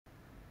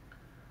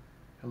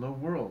Hello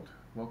world,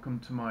 welcome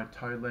to my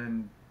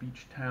Thailand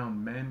beach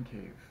town man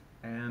cave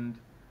and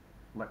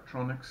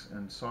electronics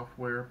and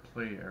software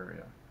play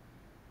area.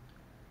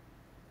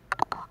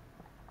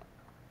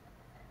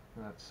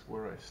 That's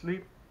where I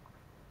sleep,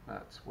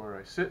 that's where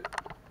I sit,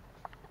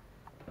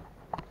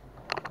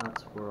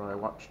 that's where I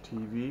watch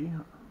TV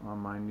on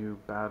my new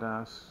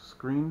badass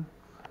screen,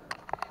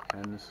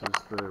 and this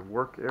is the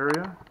work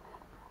area,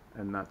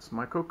 and that's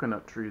my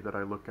coconut tree that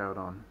I look out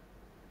on.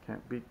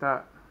 Can't beat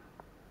that.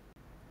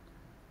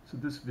 So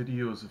this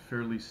video is a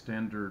fairly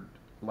standard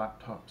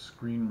laptop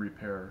screen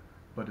repair,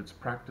 but it's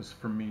practice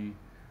for me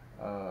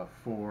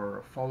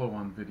for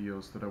follow-on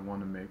videos that I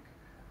want to make.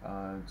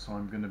 So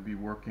I'm going to be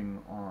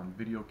working on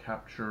video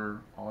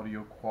capture,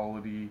 audio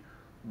quality,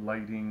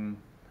 lighting,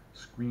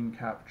 screen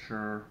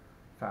capture,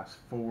 fast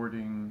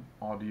forwarding,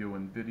 audio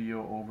and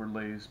video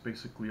overlays,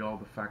 basically all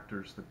the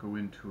factors that go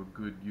into a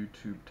good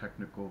YouTube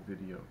technical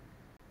video.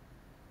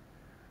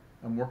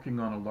 I'm working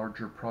on a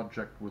larger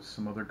project with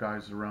some other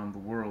guys around the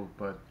world,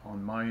 but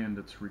on my end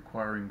it's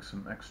requiring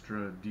some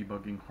extra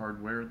debugging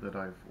hardware that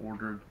I've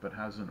ordered but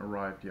hasn't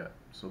arrived yet,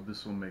 so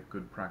this will make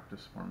good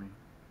practice for me.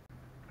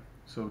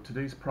 So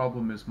today's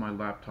problem is my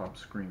laptop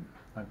screen.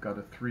 I've got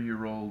a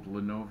 3-year-old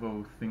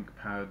Lenovo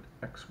ThinkPad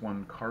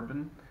X1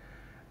 Carbon,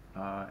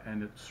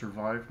 and it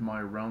survived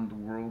my around the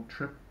world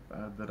trip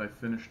that I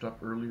finished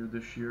up earlier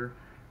this year,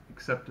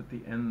 except at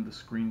the end the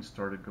screen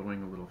started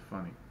going a little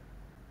funny.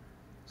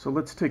 So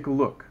let's take a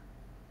look.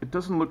 It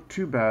doesn't look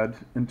too bad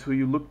until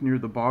you look near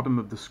the bottom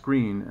of the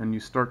screen and you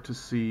start to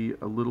see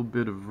a little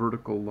bit of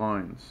vertical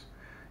lines.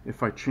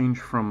 If I change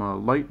from a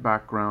light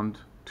background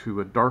to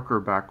a darker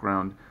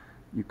background,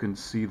 you can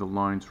see the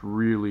lines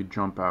really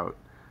jump out.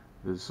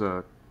 There's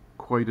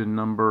quite a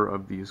number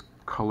of these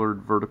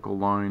colored vertical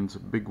lines, a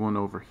big one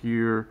over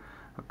here,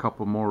 a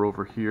couple more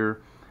over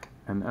here,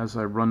 and as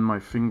I run my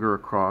finger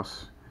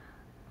across,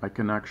 I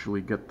can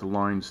actually get the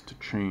lines to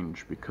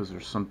change because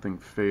there's something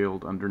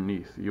failed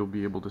underneath. You'll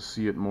be able to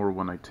see it more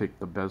when I take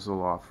the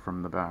bezel off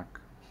from the back.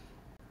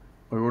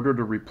 I ordered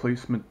a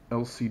replacement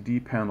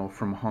LCD panel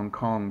from Hong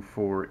Kong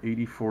for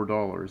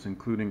 $84,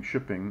 including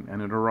shipping,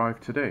 and it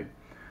arrived today.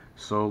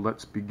 So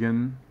let's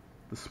begin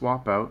the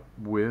swap out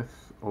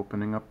with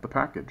opening up the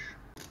package.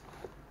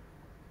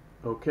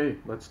 Okay,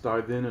 let's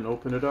dive in and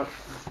open it up.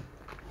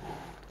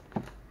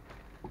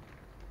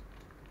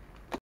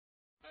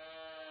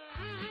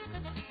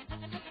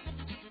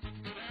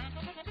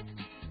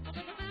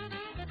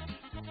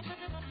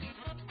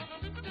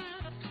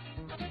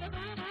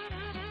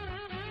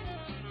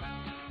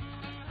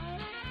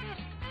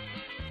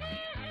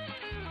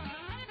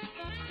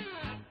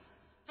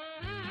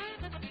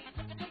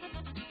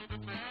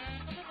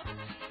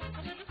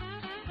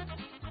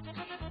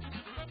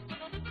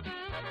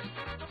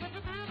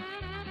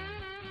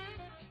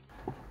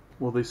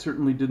 Well, they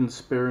certainly didn't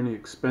spare any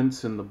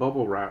expense in the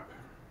bubble wrap.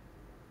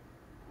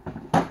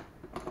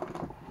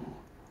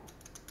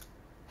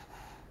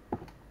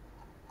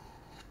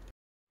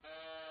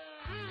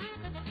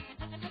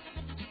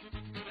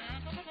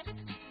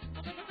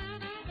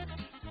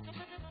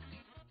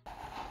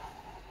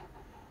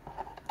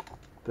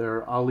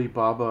 Their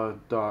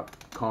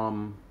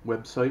Alibaba.com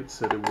website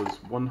said it was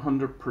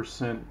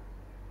 100%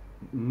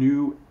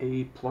 new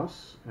A+,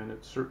 and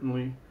it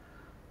certainly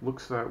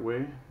looks that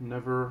way.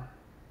 Never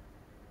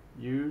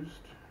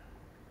used.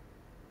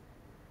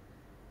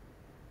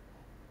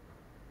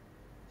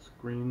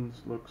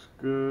 Screens looks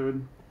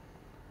good.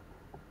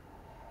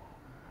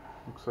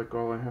 Looks like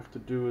all I have to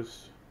do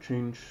is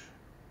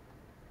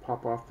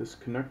pop off this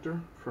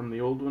connector from the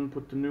old one,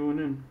 put the new one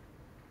in.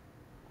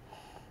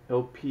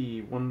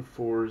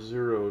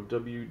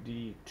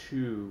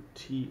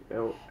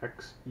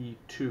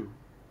 LP140WD2TLXE2.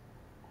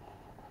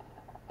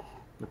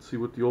 Let's see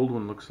what the old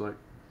one looks like.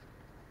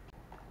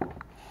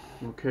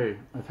 Okay,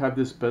 I've had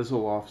this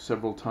bezel off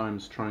several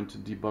times trying to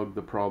debug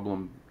the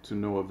problem to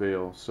no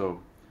avail,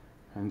 so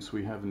hence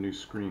we have a new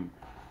screen.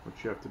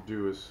 What you have to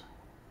do is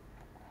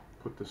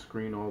put the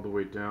screen all the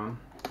way down,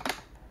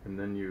 and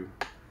then you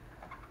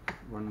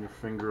run your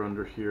finger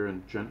under here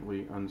and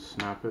gently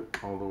unsnap it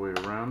all the way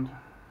around.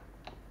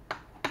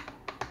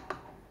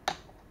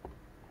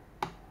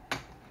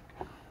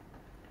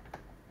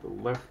 The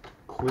left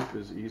clip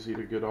is easy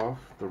to get off,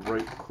 the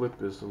right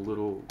clip is a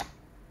little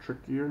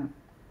trickier,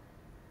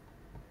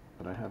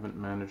 but I haven't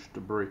managed to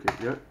break it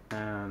yet,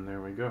 and there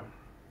we go.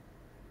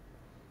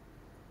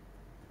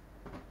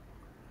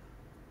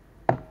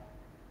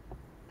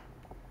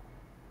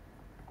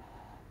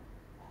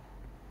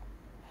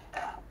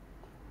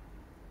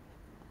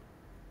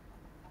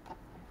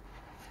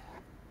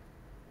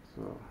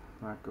 So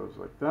that goes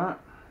like that.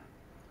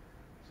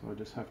 So I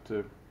just have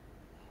to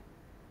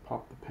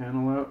pop the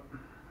panel out,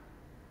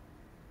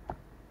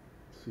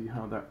 see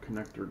how that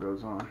connector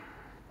goes on.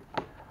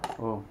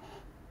 Oh,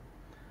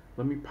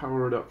 let me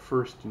power it up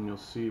first and you'll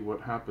see what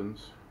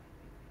happens.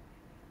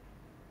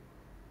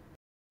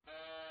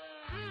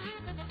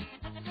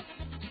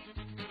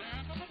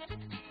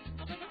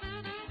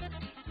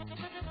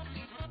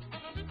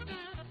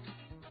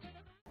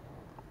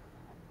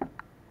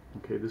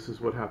 Okay, this is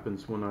what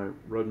happens when I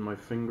run my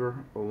finger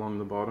along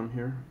the bottom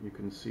here. You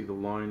can see the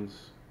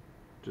lines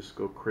just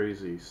go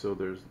crazy. So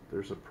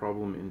there's a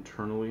problem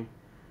internally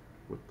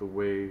with the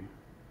way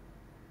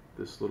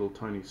this little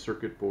tiny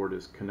circuit board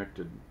is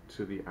connected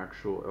to the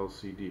actual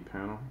LCD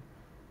panel.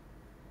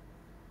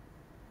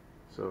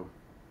 So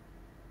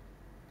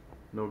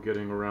no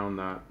getting around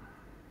that.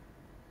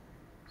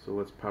 So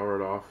let's power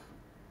it off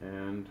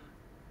and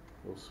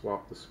we'll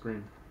swap the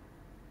screen.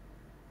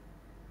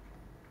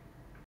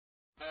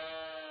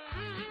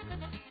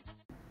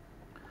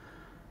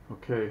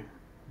 Okay,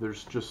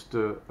 there's just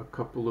a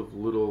couple of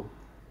little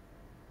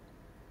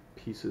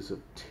pieces of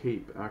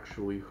tape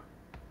actually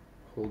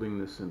holding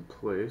this in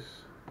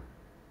place.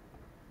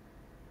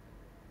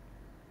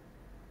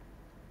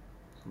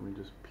 So let me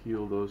just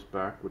peel those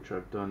back, which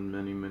I've done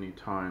many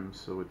times,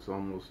 so it's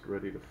almost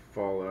ready to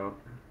fall out.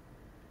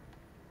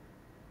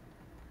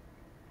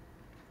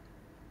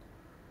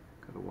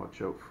 Gotta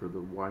watch out for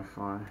the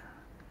Wi-Fi.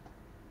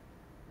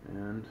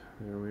 And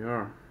there we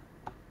are.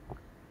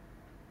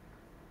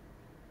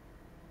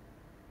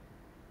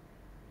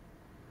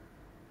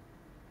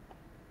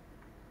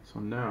 So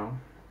now,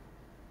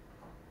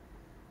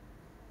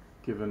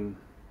 given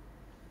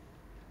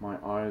my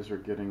eyes are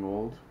getting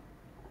old,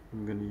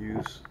 I'm going to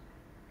use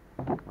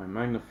my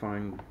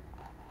magnifying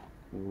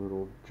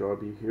little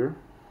jobby here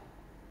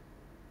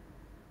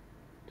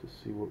to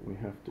see what we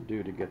have to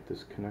do to get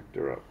this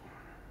connector up.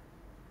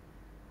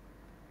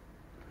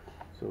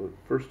 So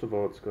first of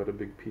all, it's got a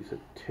big piece of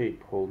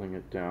tape holding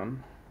it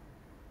down.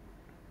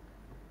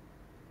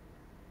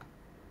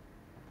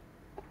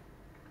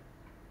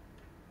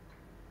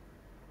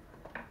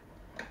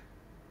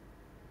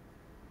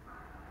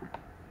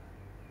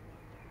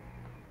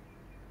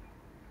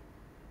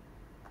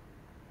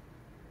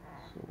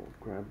 So we'll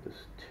grab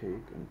this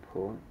tape and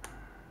pull it.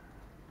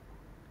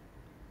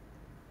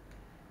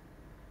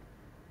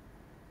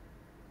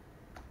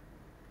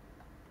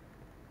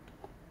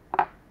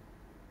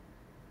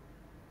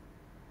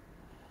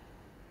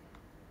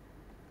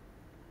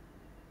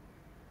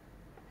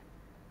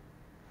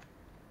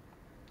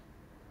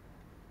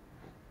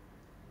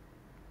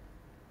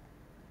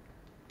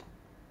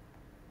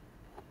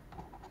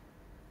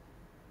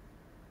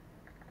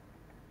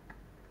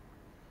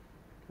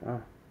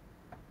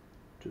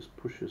 Just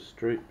pushes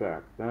straight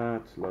back.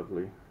 That's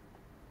lovely.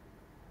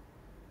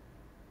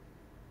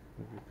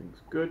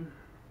 Everything's good.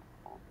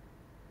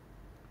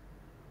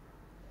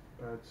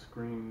 Bad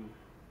screen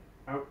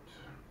out.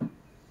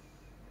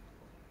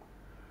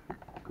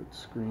 Good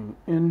screen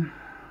in.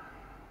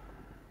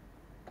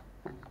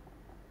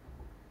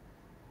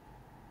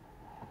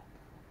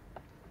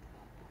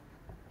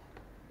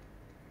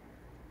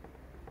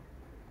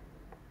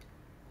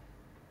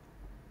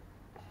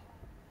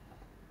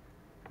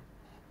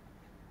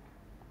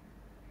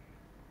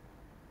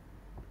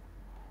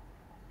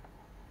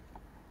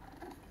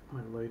 My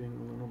lighting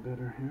a little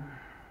better here.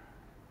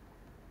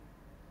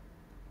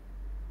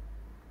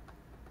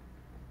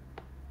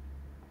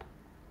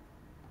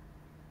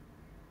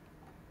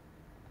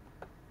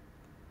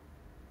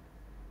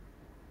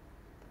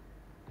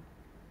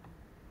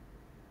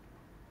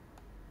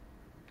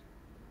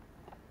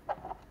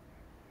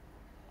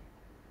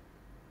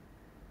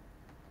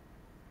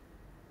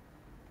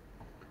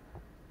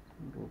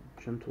 A little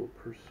gentle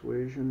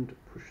persuasion to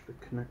push the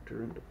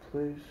connector into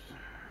place.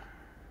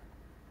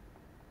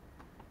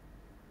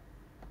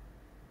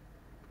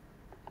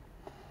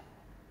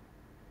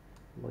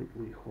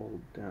 Lightly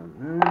hold down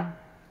there.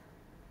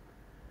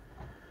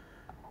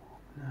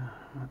 Now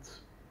let's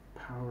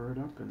power it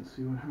up and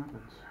see what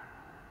happens.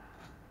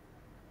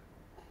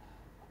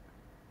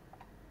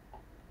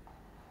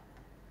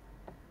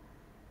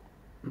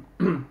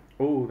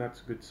 Oh, that's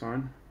a good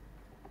sign.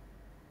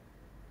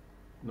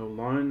 No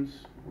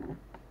lines.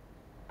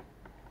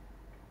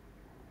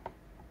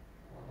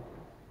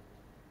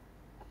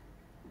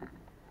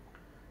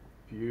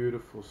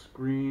 Beautiful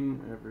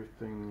screen.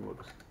 Everything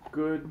looks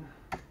good.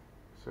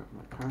 Set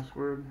my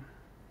password.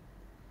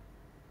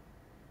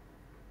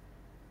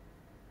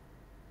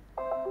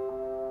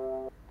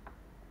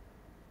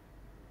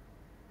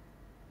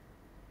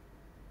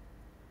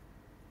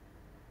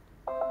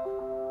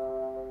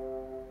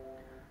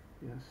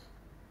 Yes.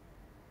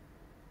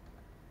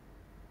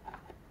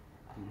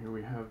 And here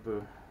we have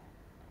the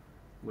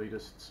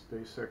latest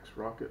SpaceX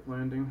rocket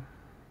landing.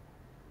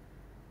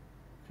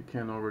 If you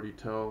can't already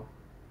tell,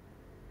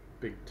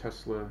 big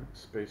Tesla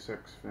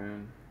SpaceX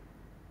fan.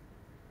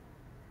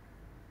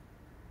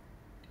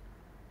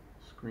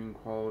 Screen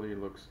quality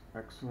looks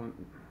excellent,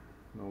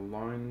 no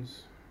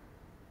lines,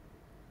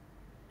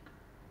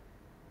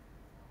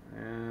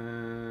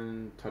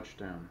 and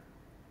touchdown.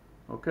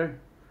 Okay,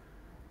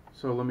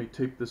 so let me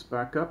tape this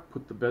back up,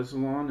 put the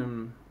bezel on,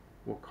 and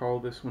we'll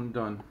call this one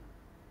done.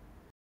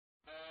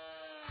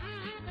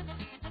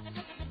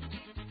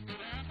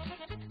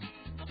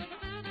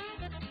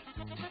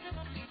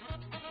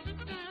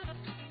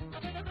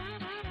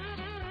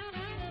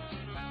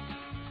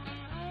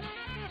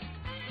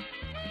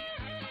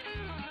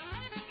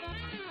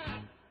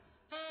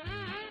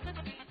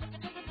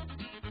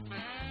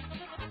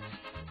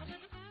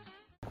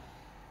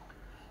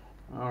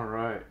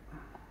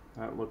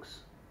 looks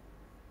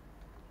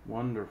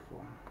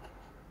wonderful.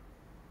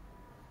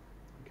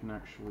 You can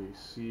actually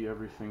see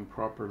everything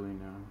properly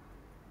now.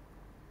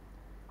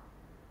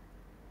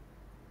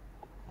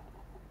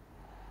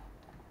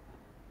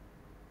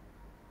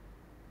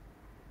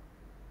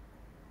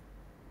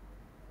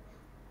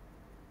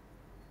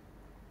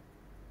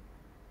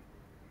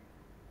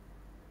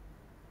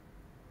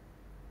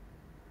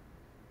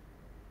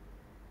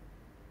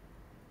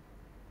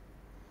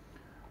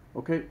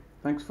 Okay,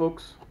 thanks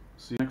folks.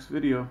 See you next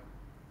video.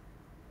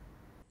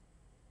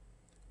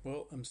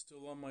 Well, I'm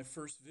still on my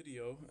first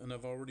video and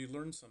I've already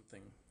learned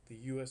something. The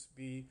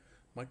USB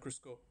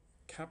microscope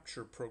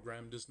capture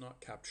program does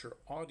not capture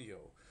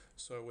audio,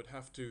 so I would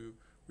have to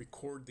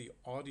record the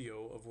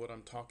audio of what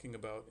I'm talking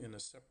about in a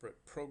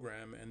separate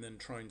program and then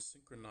try and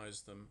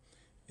synchronize them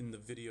in the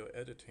video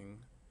editing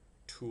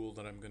tool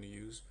that I'm going to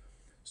use.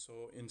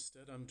 So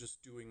instead I'm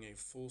just doing a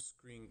full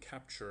screen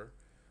capture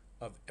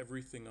of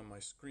everything on my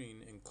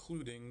screen,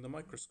 including the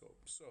microscope.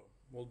 So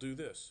we'll do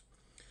this.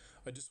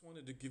 I just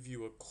wanted to give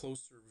you a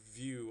closer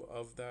view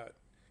of that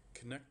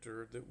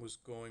connector that was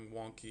going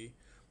wonky,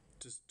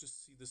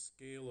 just see the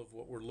scale of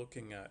what we're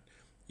looking at.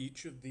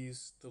 Each of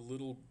these, the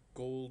little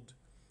gold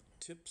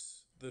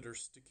tips that are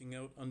sticking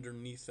out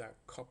underneath that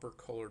copper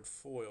colored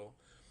foil,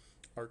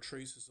 are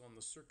traces on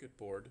the circuit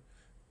board.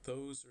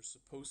 Those are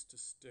supposed to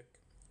stick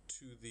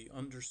to the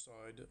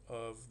underside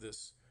of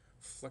this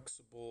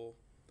flexible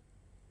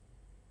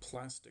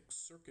plastic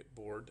circuit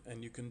board,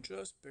 and you can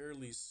just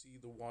barely see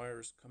the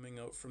wires coming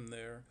out from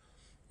there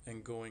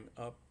and going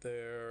up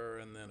there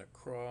and then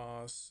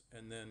across,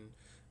 and then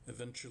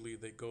eventually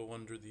they go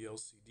under the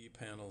LCD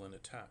panel and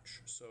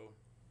attach. So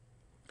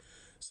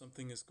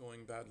something is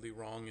going badly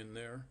wrong in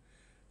there,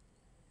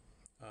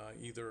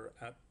 either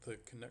at the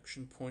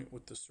connection point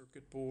with the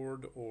circuit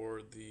board,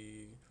 or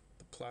the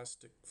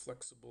plastic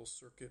flexible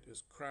circuit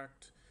is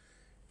cracked.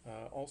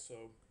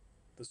 Also,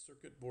 the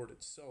circuit board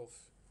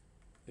itself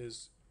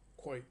is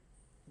quite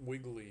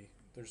wiggly.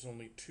 There's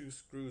only 2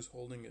 screws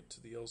holding it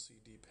to the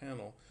LCD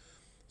panel,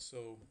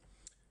 so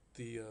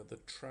the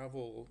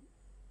travel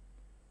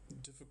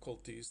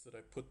difficulties that I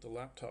put the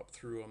laptop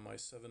through on my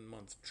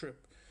 7-month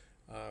trip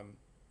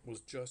was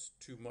just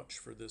too much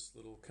for this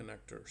little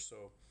connector.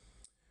 So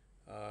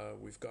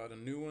we've got a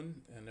new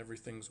one and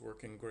everything's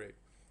working great.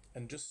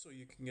 And just so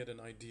you can get an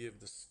idea of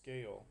the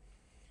scale,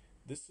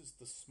 this is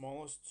the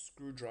smallest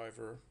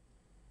screwdriver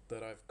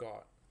that I've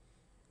got.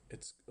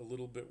 It's a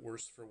little bit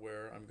worse for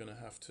wear. I'm going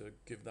to have to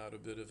give that a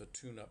bit of a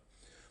tune-up.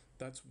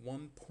 That's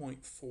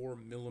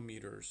 1.4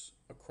 millimeters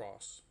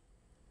across.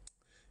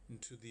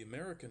 And to the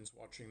Americans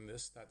watching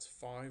this, that's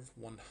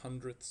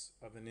 5/100ths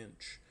of an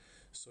inch.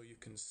 So you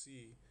can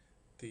see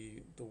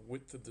the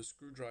width of the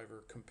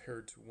screwdriver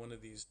compared to one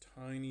of these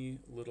tiny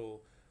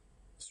little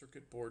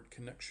circuit board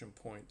connection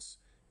points.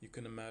 You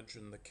can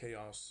imagine the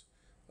chaos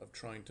of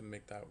trying to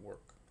make that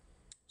work.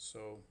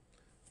 So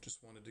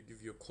just wanted to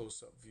give you a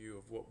close-up view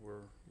of what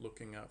we're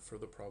looking at for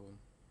the problem.